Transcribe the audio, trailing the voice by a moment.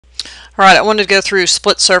Alright, I wanted to go through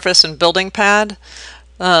split surface and building pad.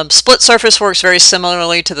 Split surface works very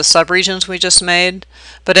similarly to the subregions we just made,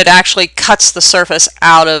 but it actually cuts the surface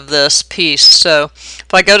out of this piece. So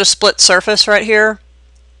if I go to split surface right here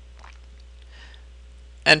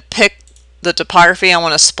and pick the topography I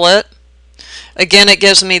want to split, again it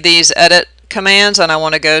gives me these edit commands, and I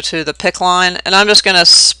want to go to the pick line, and I'm just going to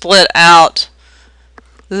split out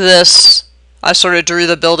this. I sort of drew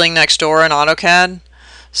the building next door in AutoCAD.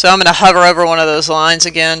 So I'm going to hover over one of those lines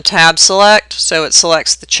again, tab select, so it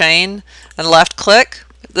selects the chain, and left click.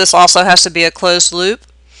 This also has to be a closed loop.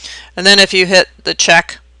 And then if you hit the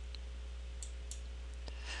check,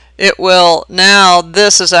 it will, now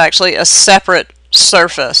this is actually a separate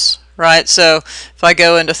surface, right? So if I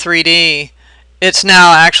go into 3D, it's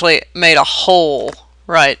now actually made a hole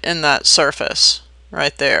right in that surface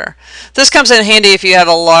right there. This comes in handy if you have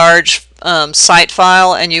a large site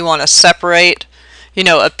file and you want to separate, you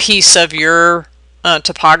know, a piece of your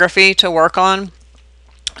topography to work on.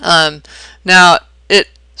 Now it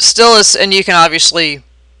still is, and you can obviously,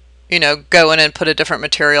 you know, go in and put a different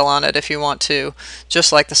material on it if you want to,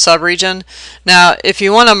 just like the subregion. Now if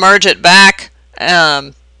you want to merge it back,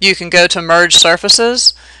 you can go to merge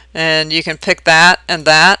surfaces and you can pick that and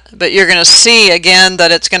that, but you're going to see again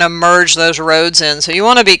that it's going to merge those roads in, so you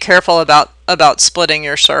want to be careful about splitting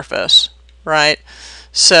your surface, right?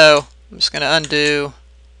 So I'm just going to undo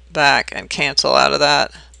back and cancel out of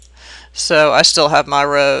that. So I still have my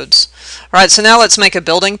roads. Alright, so now let's make a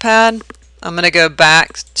building pad. I'm going to go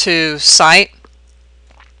back to site.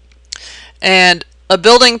 And a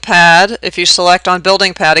building pad, if you select on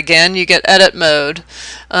building pad again, you get edit mode.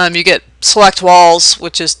 You get select walls,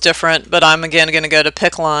 which is different, but I'm again going to go to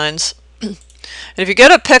pick lines. And if you go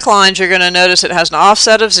to pick lines, you're going to notice it has an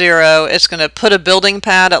offset of 0. It's going to put a building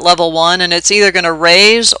pad at level 1, and it's either going to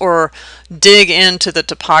raise or dig into the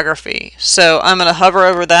topography. So I'm going to hover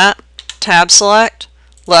over that, tab select,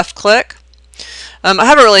 left click. I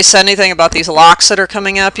haven't really said anything about these locks that are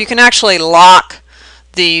coming up. You can actually lock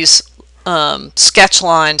these sketch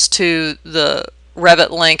lines to the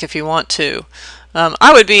Revit link if you want to.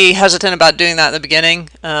 I would be hesitant about doing that in the beginning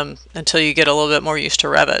until you get a little bit more used to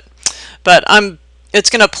Revit. But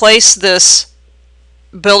it's going to place this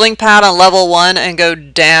building pad on level 1 and go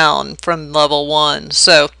down from level 1.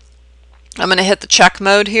 So I'm going to hit the check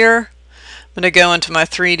mode here. I'm going to go into my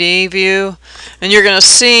 3D view, and you're going to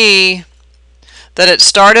see that it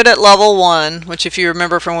started at level 1, which if you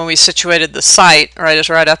remember from when we situated the site, right, is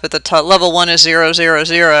right up at the top. Level 1 is 0, 0,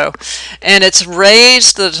 0. And it's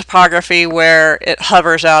raised the topography where it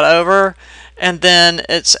hovers out over, and then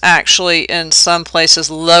it's actually in some places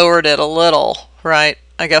lowered it a little, right?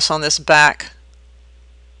 I guess on this back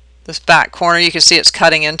corner you can see it's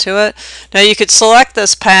cutting into it. Now you could select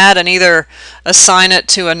this pad and either assign it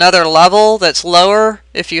to another level that's lower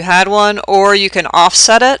if you had one, or you can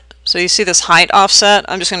offset it. So you see this height offset.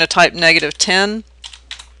 I'm just going to type -10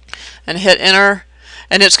 and hit enter,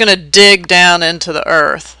 and it's going to dig down into the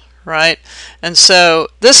earth, right? And so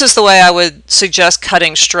this is the way I would suggest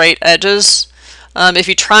cutting straight edges. If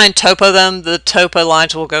you try and topo them, the topo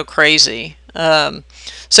lines will go crazy.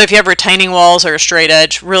 So if you have retaining walls or a straight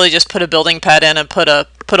edge, really just put a building pad in and put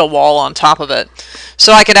a wall on top of it.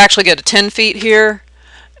 So I could actually go to 10 feet here,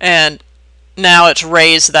 and now it's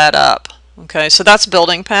raised that up. Okay, so that's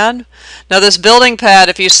building pad. Now this building pad,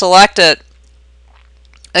 if you select it,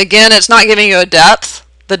 again, it's not giving you a depth.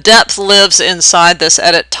 The depth lives inside this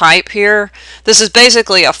edit type here. This is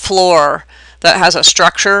basically a floor that has a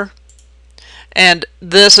structure, and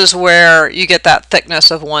this is where you get that thickness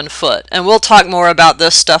of 1 foot. And we'll talk more about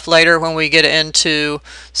this stuff later when we get into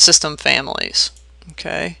system families.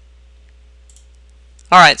 Okay.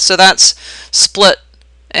 Alright, so that's split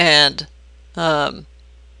and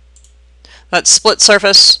that's split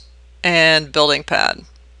surface and building pad.